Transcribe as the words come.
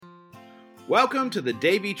Welcome to the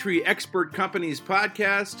Davey Tree Expert Company's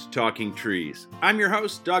podcast, Talking Trees. I'm your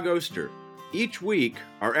host, Doug Oster. Each week,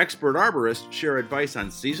 our expert arborists share advice on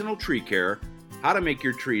seasonal tree care, how to make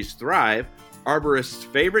your trees thrive, arborists'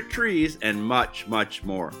 favorite trees, and much, much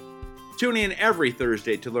more. Tune in every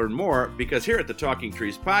Thursday to learn more, because here at the Talking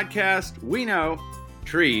Trees podcast, we know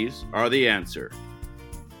trees are the answer.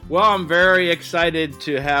 Well, I'm very excited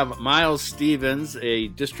to have Miles Stevens, a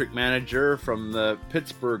district manager from the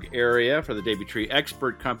Pittsburgh area for the Davey Tree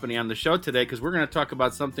Expert Company, on the show today, because we're going to talk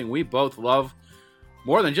about something we both love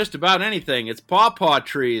more than just about anything. It's pawpaw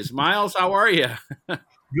trees. Miles, how are you?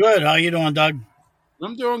 Good. How you doing, Doug?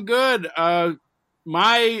 I'm doing good.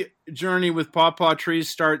 My journey with pawpaw trees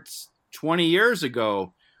starts 20 years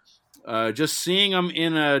ago. Just seeing them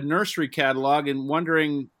in a nursery catalog and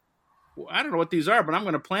wondering, I don't know what these are, but I'm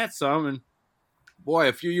going to plant some. And boy,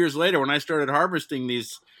 a few years later, when I started harvesting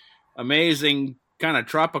these amazing kind of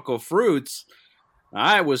tropical fruits,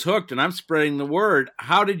 I was hooked, and I'm spreading the word.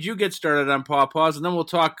 How did you get started on pawpaws? And then we'll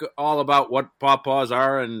talk all about what pawpaws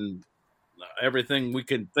are and everything we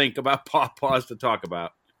can think about pawpaws to talk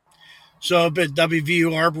about. So I've been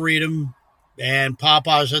WVU Arboretum and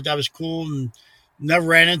pawpaws. That was cool, and never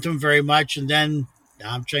ran into them very much. And then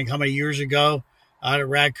I'm thinking how many years ago, out at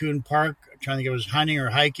Raccoon Park, I'm trying to think it was hunting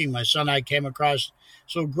or hiking, my son and I came across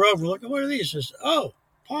so grove. We're looking, what are these? I said, oh,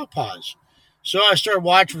 pawpaws. So I started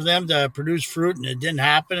watching for them to produce fruit, and it didn't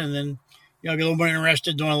happen. And then, get a little more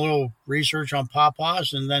interested doing a little research on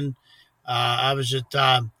pawpaws. And then I was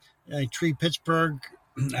at Tree Pittsburgh,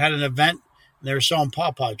 had an event, and they were selling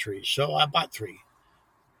pawpaw trees. So I bought 3.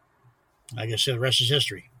 Like I said, the rest is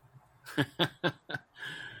history.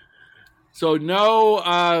 So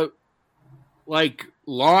no,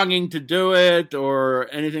 longing to do it or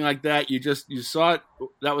anything like that. You saw it.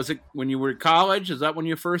 That was it when you were at college. Is that when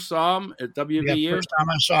you first saw them at WVU? Yeah, first time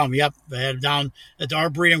I saw them. Yep. They had down at the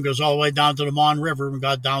Arboretum, goes all the way down to the Mon River, and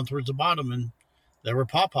got down towards the bottom, and there were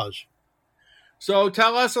pawpaws. So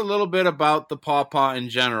tell us a little bit about the pawpaw in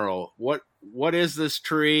general. What is this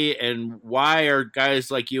tree, and why are guys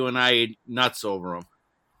like you and I nuts over them?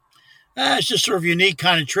 It's just sort of a unique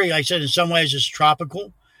kind of tree. Like I said, in some ways it's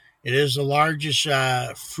tropical. It is the largest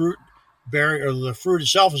fruit berry, or the fruit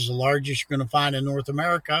itself is the largest you're going to find in North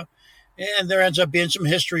America. And there ends up being some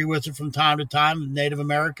history with it from time to time. Native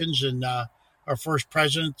Americans and our first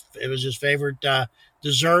president, it was his favorite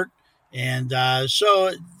dessert. And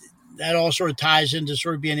so that all sort of ties into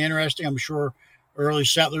sort of being interesting. I'm sure early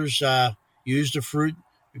settlers used the fruit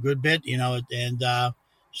a good bit, and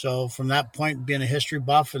so from that point, being a history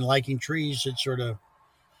buff and liking trees, it sort of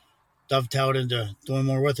dovetailed into doing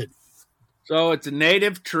more with it. So it's a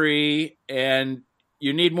native tree, and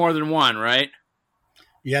you need more than one, right?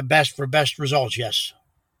 Yeah, best results, yes.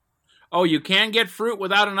 Oh, you can get fruit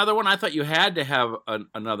without another one? I thought you had to have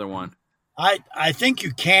another one. I think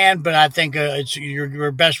you can, but I think it's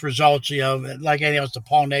your best results, like anything else, the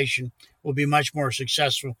pollination will be much more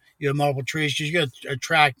successful. You have multiple trees, because you're going to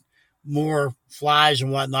attract more flies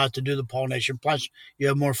and whatnot to do the pollination. Plus, you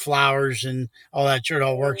have more flowers and all that. Sure, it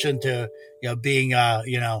all works into being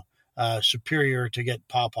superior to get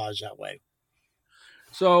pawpaws that way.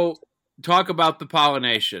 So, talk about the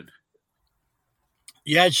pollination.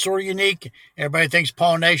 Yeah, it's sort of unique. Everybody thinks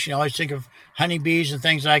pollination. You always think of honeybees and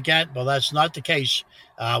things like that. Well, that's not the case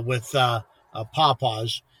with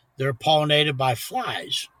pawpaws. They're pollinated by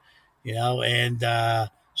flies, and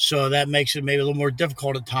so that makes it maybe a little more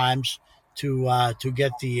difficult at times to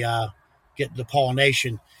get the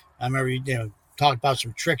pollination. I remember talked about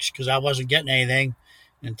some tricks because I wasn't getting anything,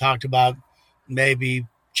 and talked about maybe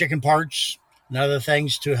chicken parts and other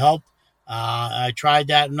things to help. I tried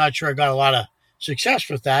that. I'm not sure I got a lot of success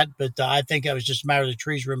with that, but I think it was just a matter of the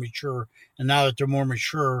trees were mature, and now that they're more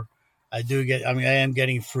mature, I am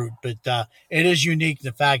getting fruit. But it is unique,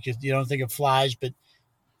 the fact that you don't think of flies, but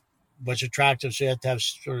what's attractive, so you have to have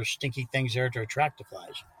sort of stinky things there to attract the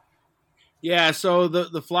flies. Yeah, so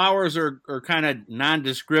the flowers are kind of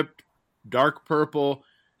nondescript, dark purple,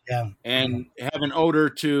 and have an odor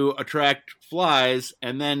to attract flies.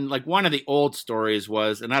 And then, one of the old stories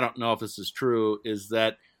was, and I don't know if this is true, is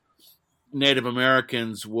that Native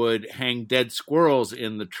Americans would hang dead squirrels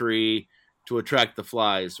in the tree to attract the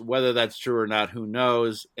flies. Whether that's true or not, who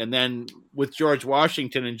knows? And then with George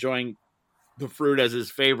Washington enjoying the fruit as his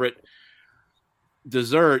favorite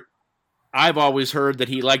dessert, I've always heard that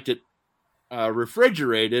he liked it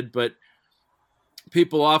refrigerated, but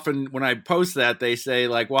people often, when I post that, they say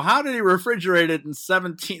well, how did he refrigerate it in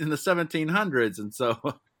the 1700s? And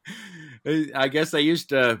so I guess they used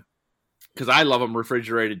to because I love them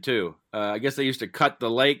refrigerated too. I guess they used to cut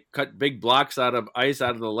big blocks out of ice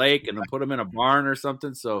out of the lake, and then put them in a barn or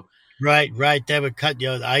something. So Right, right. They would cut the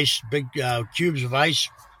ice, big cubes of ice,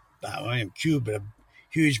 not a cube, but a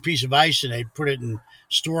huge piece of ice, and they'd put it in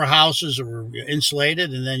storehouses that were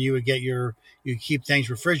insulated, and then you keep things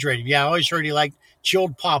refrigerated. Yeah, I always heard he liked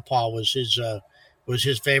chilled pawpaw was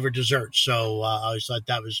his favorite dessert. So I always thought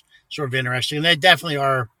that was sort of interesting. And they definitely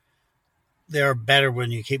are. They are better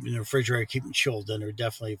when you keep them in the refrigerator, keep them chilled. Then they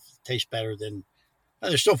definitely taste better than.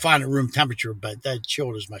 They're still fine at room temperature, but that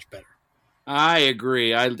chilled is much better. I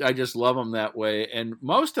agree. I just love them that way. And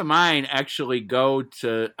most of mine actually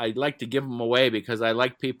I like to give them away because I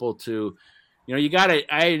like people to,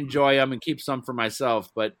 I enjoy them and keep some for myself,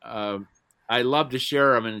 but I love to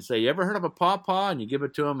share them and say, you ever heard of a pawpaw? And you give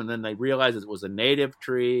it to them, and then they realize it was a native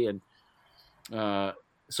tree. And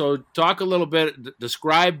so talk a little bit,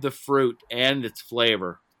 describe the fruit and its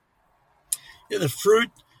flavor. Yeah, the fruit,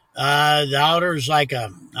 the outer is like I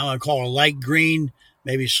want to call it a light green,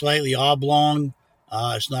 maybe slightly oblong.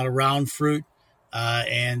 It's not a round fruit,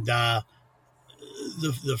 and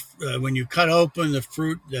when you cut open the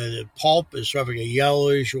fruit, the pulp is sort of like a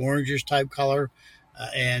yellowish, orangish type color,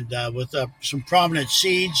 and with some prominent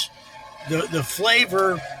seeds. The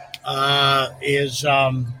flavor is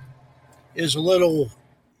a little.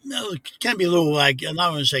 No, it can be a little like I'm not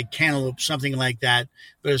going to say cantaloupe, something like that,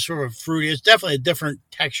 but it's sort of fruity. It's definitely a different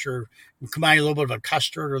texture, combining a little bit of a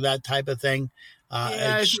custard or that type of thing.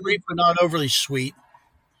 It's sweet, but not overly sweet.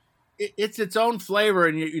 It's its own flavor,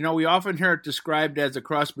 and we often hear it described as a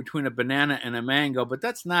cross between a banana and a mango, but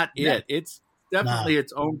that's not it. It's definitely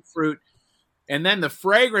its own fruit, and then the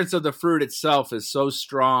fragrance of the fruit itself is so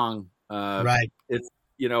strong. Right. It's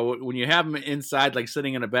when you have them inside, like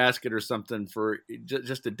sitting in a basket or something for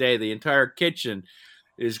just a day, the entire kitchen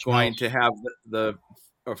is going to have the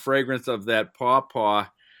fragrance of that pawpaw.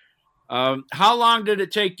 How long did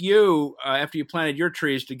it take you after you planted your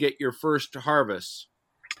trees to get your first harvest?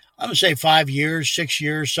 I would say 5 years, 6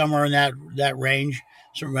 years, somewhere in that range.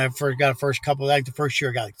 So when I first got the first couple, like the first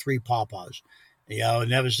year, I got like 3 pawpaws,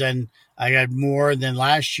 and that was then I got more than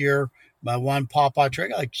last year. My one pawpaw tree, I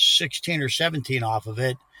got like 16 or 17 off of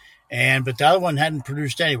it. But the other one hadn't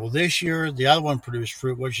produced any. Well, this year, the other one produced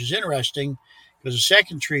fruit, which is interesting because the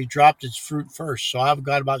second tree dropped its fruit first. So I've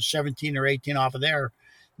got about 17 or 18 off of there.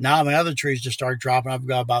 Now my other trees just start dropping. I've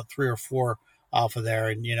got about 3 or 4 off of there.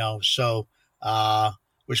 And,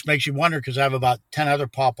 which makes you wonder because I have about 10 other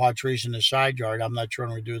pawpaw trees in the side yard. I'm not sure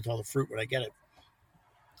what I'm going to do with all the fruit when I get it.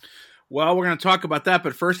 Well, we're going to talk about that,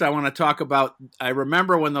 but first I want to talk about, I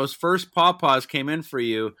remember when those first pawpaws came in for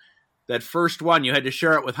you, that first one, you had to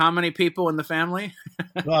share it with how many people in the family?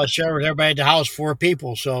 Well, I shared with everybody at the house, 4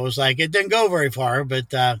 people, so it was like, it didn't go very far, but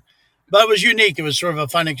it was unique. It was sort of a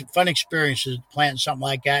fun experience to plant something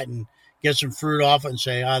like that and get some fruit off it and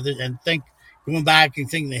say, going back and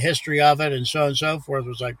thinking the history of it and so forth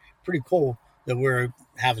was like pretty cool that we're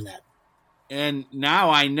having that. And now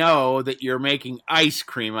I know that you're making ice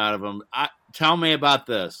cream out of them. Tell me about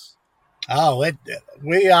this. Oh, with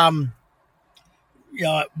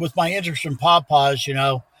my interest in pawpaws,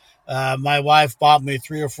 my wife bought me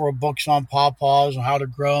 3 or 4 books on pawpaws and how to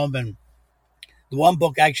grow them. And the one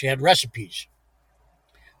book actually had recipes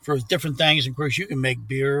for different things. Of course, you can make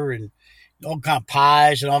beer and all kind of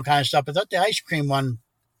pies and all kinds of stuff. I thought the ice cream one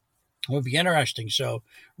would be interesting. So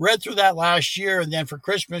read through that last year. And then for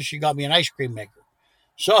Christmas, she got me an ice cream maker.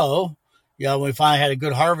 So, we finally had a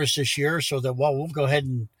good harvest this year. So that, we'll go ahead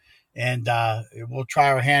and we'll try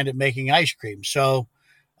our hand at making ice cream. So,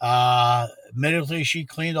 immediately she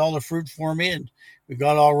cleaned all the fruit for me and we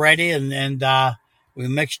got it all ready and we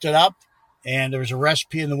mixed it up and there was a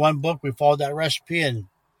recipe in the one book. We followed that recipe and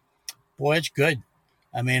boy, it's good.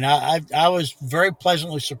 I mean, I was very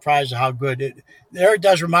pleasantly surprised at how good it. There it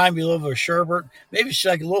does remind me a little of a sherbet. Maybe it's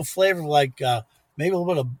like a little flavor like maybe a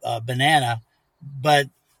little bit of banana, but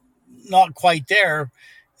not quite there.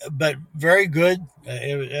 But very good.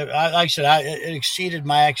 Like I said, it exceeded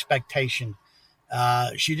my expectation.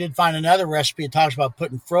 She did find another recipe. It talks about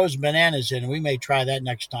putting frozen bananas in, and we may try that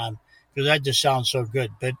next time because that just sounds so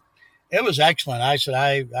good. But it was excellent. I said,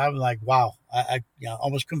 I'm like, wow. I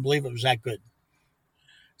almost couldn't believe it was that good.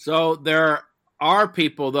 So there are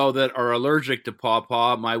people, though, that are allergic to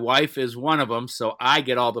pawpaw. My wife is one of them, so I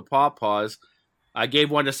get all the pawpaws. I gave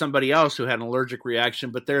one to somebody else who had an allergic reaction,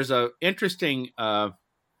 but there's a interesting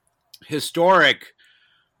historic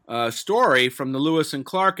story from the Lewis and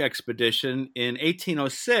Clark expedition in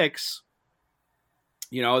 1806.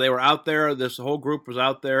 They were out there. This whole group was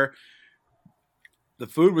out there. The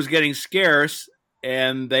food was getting scarce,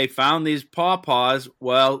 and they found these pawpaws.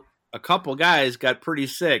 Well, a couple guys got pretty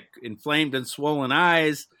sick, inflamed and swollen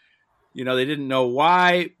eyes. They didn't know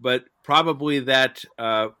why, but probably that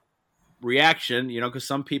reaction, because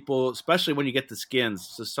some people, especially when you get the skins,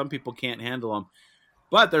 so some people can't handle them.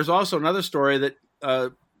 But there's also another story that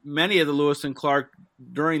many of the Lewis and Clark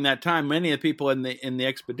during that time, many of the people in the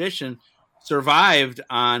expedition survived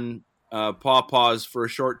on Pawpaws for a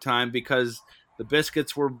short time because the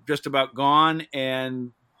biscuits were just about gone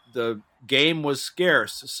and the game was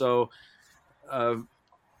scarce. So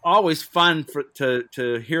always fun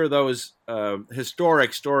to hear those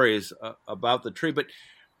historic stories about the tree. But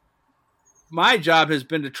my job has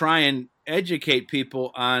been to try and educate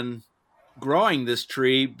people on growing this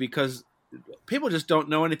tree because people just don't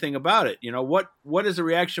know anything about it. What is the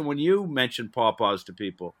reaction when you mention pawpaws to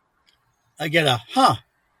people? I get a,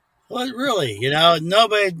 what, really?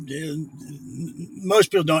 Nobody, most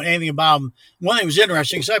people don't know anything about them. One thing was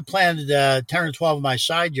interesting because I planted 10 or 12 in my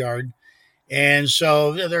side yard. And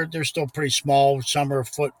so they're still pretty small. Some are a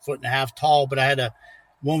foot and a half tall. But I had a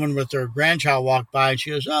woman with her grandchild walk by, and she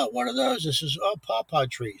goes, "Oh, what are those?" This is pawpaw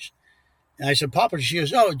trees. And I said, "Pawpaw." She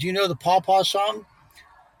goes, "Oh, do you know the Pawpaw song?"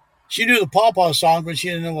 She knew the Pawpaw song, but she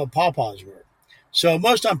didn't know what pawpaws were. So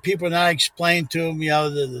most of the time, people not explain to them,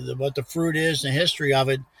 what the fruit is and the history of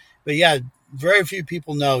it. But yeah, very few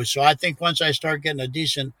people know. So I think once I start getting a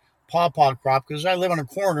decent pawpaw crop, because I live on a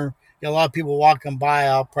corner. A lot of people walking by,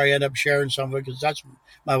 I'll probably end up sharing some of it because that's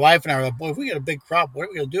my wife and I are like, boy, if we get a big crop, what are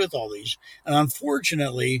we going to do with all these? And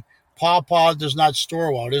unfortunately, pawpaw does not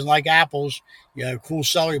store well. It isn't like apples. Cool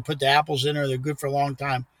celery, put the apples in there, they're good for a long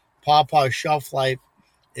time. Pawpaw's shelf life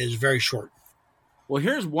is very short. Well,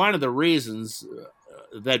 here's one of the reasons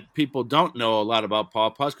that people don't know a lot about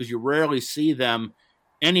pawpaws, because you rarely see them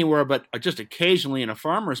anywhere but just occasionally in a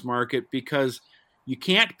farmer's market, because you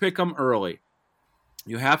can't pick them early.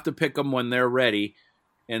 You have to pick them when they're ready,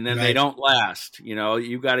 and then they don't last.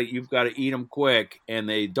 You've got to eat them quick, and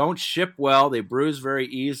they don't ship well. They bruise very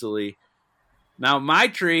easily. Now, my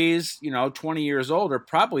trees, 20 years old, are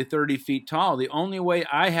probably 30 feet tall. The only way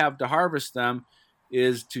I have to harvest them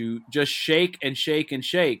is to just shake and shake and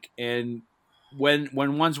shake. And when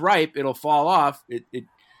one's ripe, it'll fall off. It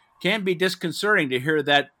can be disconcerting to hear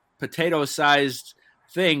that potato-sized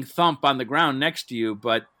thing thump on the ground next to you,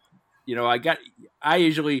 but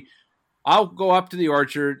I'll go up to the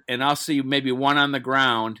orchard and I'll see maybe one on the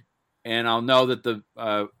ground, and I'll know that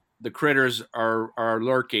the critters are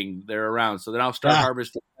lurking. They're around. So then I'll start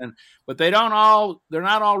harvesting. But they're not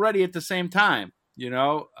all ready at the same time.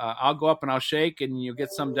 I'll go up and I'll shake, and you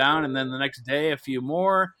get some down, and then the next day a few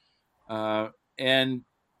more. And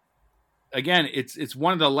again, it's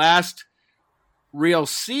one of the last real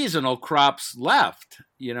seasonal crops left.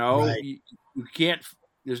 You can't.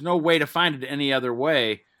 There's no way to find it any other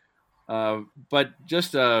way, but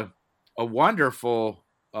just a wonderful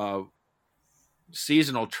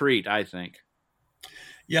seasonal treat, I think.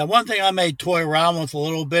 Yeah, one thing I may toy around with a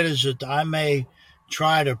little bit is that I may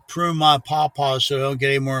try to prune my pawpaws so they don't get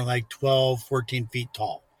any more like 12, 14 feet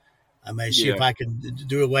tall. I may see if I can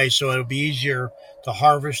do a way so it'll be easier to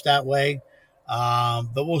harvest that way.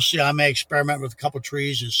 But we'll see. I may experiment with a couple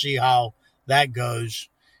trees and see how that goes.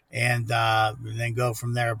 And then go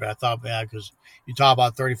from there. But I thought, because you talk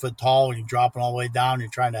about 30-foot tall and you drop them all the way down, you're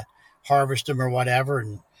trying to harvest them or whatever.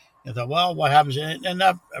 And I thought, well, what happens? And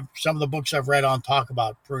some of the books I've read on talk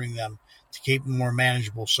about pruning them to keep them more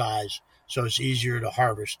manageable size, so it's easier to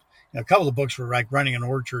harvest. A couple of the books were like running an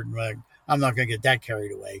orchard, and I'm not going to get that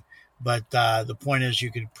carried away. But the point is,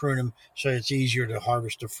 you can prune them so it's easier to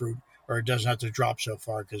harvest the fruit, or it doesn't have to drop so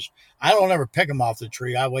far. Because I don't ever pick them off the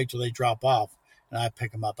tree. I wait till they drop off. And I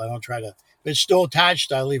pick them up. I don't try to, if it's still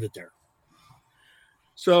attached, I leave it there.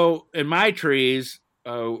 So in my trees,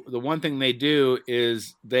 the one thing they do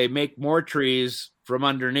is they make more trees from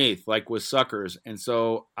underneath, like with suckers. And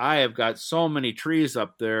so I have got so many trees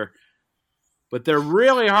up there, but they're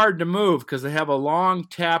really hard to move because they have a long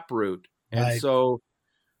tap root. And so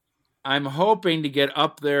I'm hoping to get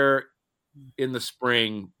up there in the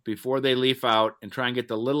spring before they leaf out and try and get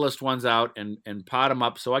the littlest ones out and pot them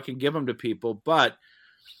up so I can give them to people. But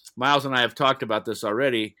Miles and I have talked about this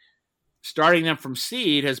already. Starting them from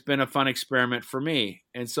seed has been a fun experiment for me.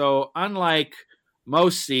 And so unlike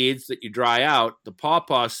most seeds that you dry out, the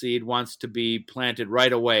pawpaw seed wants to be planted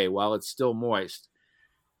right away while it's still moist.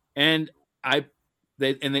 And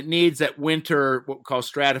it needs that winter, what we call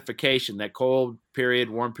stratification, that cold period,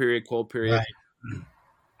 warm period, cold period. Right.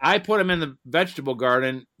 I put them in the vegetable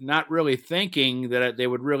garden, not really thinking that they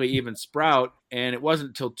would really even sprout. And it wasn't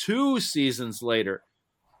until 2 seasons later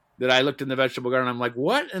that I looked in the vegetable garden. I'm like,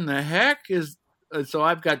 what in the heck is so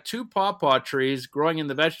I've got 2 pawpaw trees growing in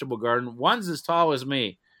the vegetable garden. One's as tall as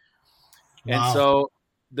me. Wow. And so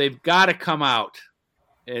they've got to come out.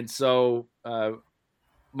 And so,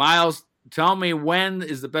 Miles, tell me when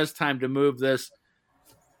is the best time to move this,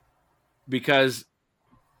 because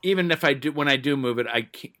even if when I do move it, I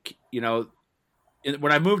can't,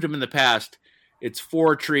 when I moved them in the past, it's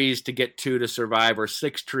 4 trees to get 2 to survive, or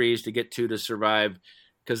 6 trees to get 2 to survive,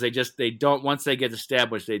 because they don't, once they get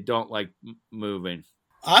established, they don't like moving.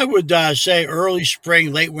 I would say early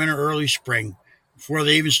spring, late winter, early spring, before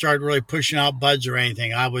they even start really pushing out buds or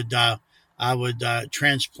anything. I would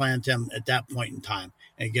transplant them at that point in time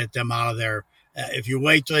and get them out of there. If you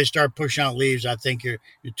wait till they start pushing out leaves, I think you're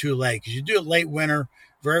too late. Because you do it late winter,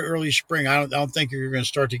 very early spring, I don't think you're going to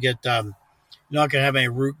start to get. You're not going to have any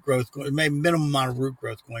root growth, maybe minimum amount of root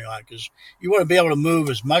growth going on, because you want to be able to move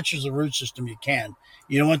as much as the root system you can.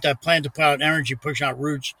 You don't want that plant to put out energy, pushing out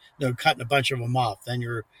roots, cutting a bunch of them off. Then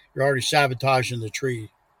you're already sabotaging the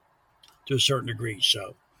tree to a certain degree.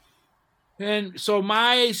 And so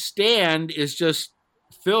my stand is just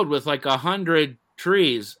filled with like 100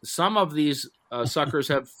 trees. Some of these suckers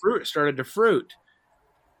have started to fruit.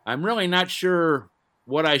 I'm really not sure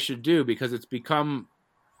what I should do, because it's become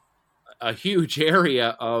a huge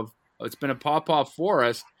area it's been a pawpaw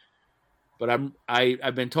forest, but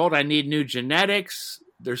I've been told I need new genetics.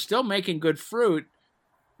 They're still making good fruit.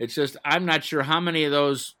 It's just, I'm not sure how many of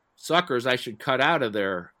those suckers I should cut out of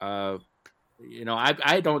there. I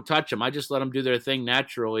don't touch them. I just let them do their thing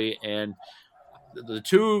naturally. And the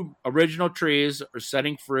 2 original trees are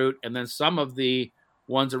setting fruit, and then some of the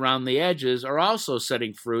ones around the edges are also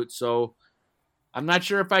setting fruit. So I'm not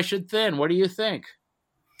sure if I should thin. What do you think?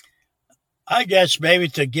 I guess maybe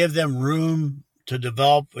to give them room to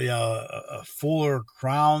develop a fuller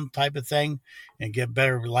crown type of thing and get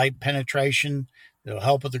better light penetration. It'll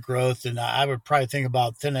help with the growth. And I would probably think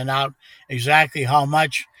about thinning out. Exactly how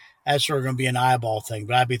much, that's sort of going to be an eyeball thing.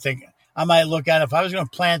 But I'd be thinking, I might look at, if I was going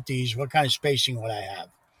to plant these, what kind of spacing would I have?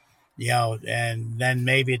 And then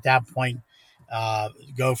maybe at that point,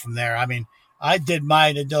 go from there. I mean, I did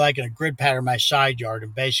like in a grid pattern in my side yard,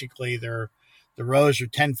 and basically the rows are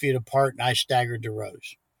 10 feet apart, and I staggered the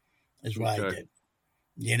rows is what I did.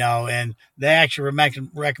 And they actually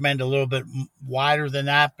recommend a little bit wider than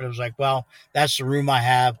that, but it was like, well, that's the room I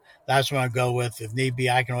have. That's what I go with. If need be,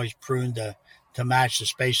 I can always prune to match the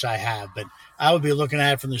space I have. But I would be looking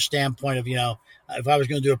at it from the standpoint of, if I was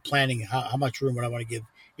going to do a planting, how much room would I want to give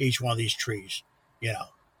each one of these trees,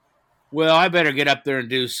 Well, I better get up there and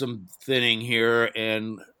do some thinning here,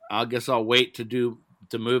 and I guess I'll wait to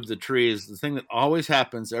move the trees. The thing that always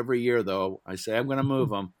happens every year, though, I say I'm going to move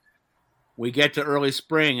them. We get to early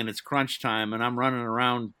spring and it's crunch time, and I'm running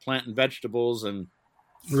around planting vegetables and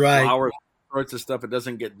flowers, sorts of stuff. It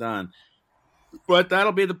doesn't get done, but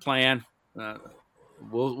that'll be the plan.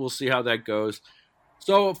 We'll see how that goes.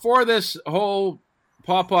 So for this whole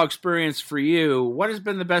pawpaw experience for you, what has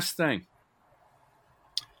been the best thing?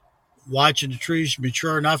 Watching the trees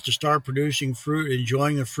mature enough to start producing fruit,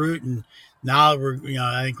 enjoying the fruit, and now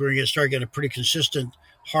I think we're going to start getting a pretty consistent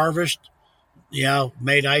harvest.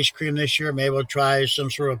 Made ice cream this year. Maybe we'll try some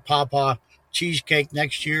sort of pawpaw cheesecake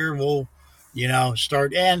next year. We'll,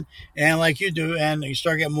 start and like you do, and you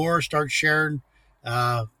start getting more, start sharing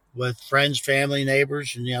with friends, family,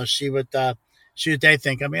 neighbors, and see what they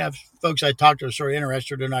think. I mean, I have folks I talk to are sort of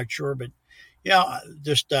interested, they're not sure, but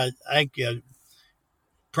I think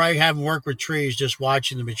probably having worked with trees, just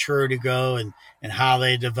watching the maturity go and how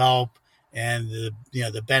they develop, and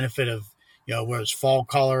the benefit of whether it's fall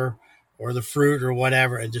color or the fruit or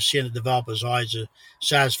whatever, and just seeing it develop is always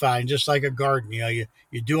satisfying. Just like a garden,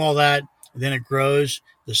 you do all that, and then it grows.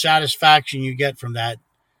 The satisfaction you get from that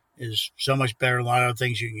is so much better than a lot of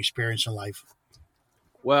things you can experience in life.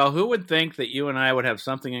 Well, who would think that you and I would have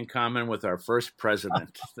something in common with our first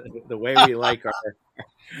president? the way we like our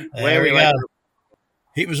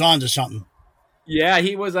he was on to something. Yeah,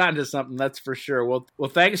 he was on to something, that's for sure. Well,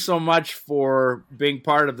 thanks so much for being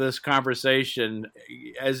part of this conversation.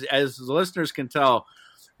 As the listeners can tell,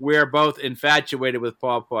 we're both infatuated with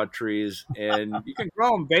pawpaw trees, and you can grow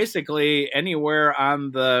them basically anywhere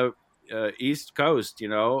on the East Coast.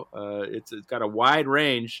 It's got a wide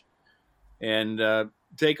range, and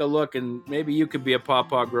take a look, and maybe you could be a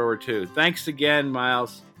pawpaw grower too. Thanks again,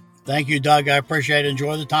 Miles. Thank you, Doug. I appreciate it.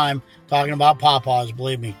 Enjoy the time talking about pawpaws,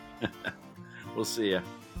 believe me. We'll see you.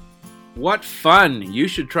 What fun! You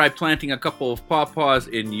should try planting a couple of pawpaws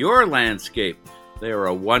in your landscape. They are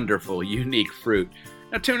a wonderful, unique fruit.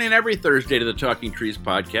 Now tune in every Thursday to the Talking Trees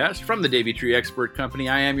podcast. From the Davey Tree Expert Company,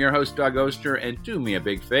 I am your host, Doug Oster, and do me a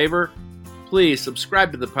big favor. Please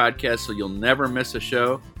subscribe to the podcast so you'll never miss a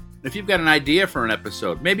show. And if you've got an idea for an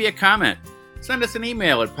episode, maybe a comment, send us an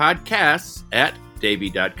email at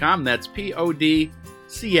podcasts@davey.com. That's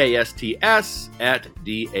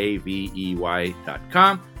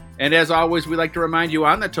podcasts@davey.com. And as always, we like to remind you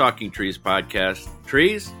on the Talking Trees podcast,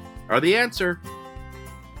 trees are the answer.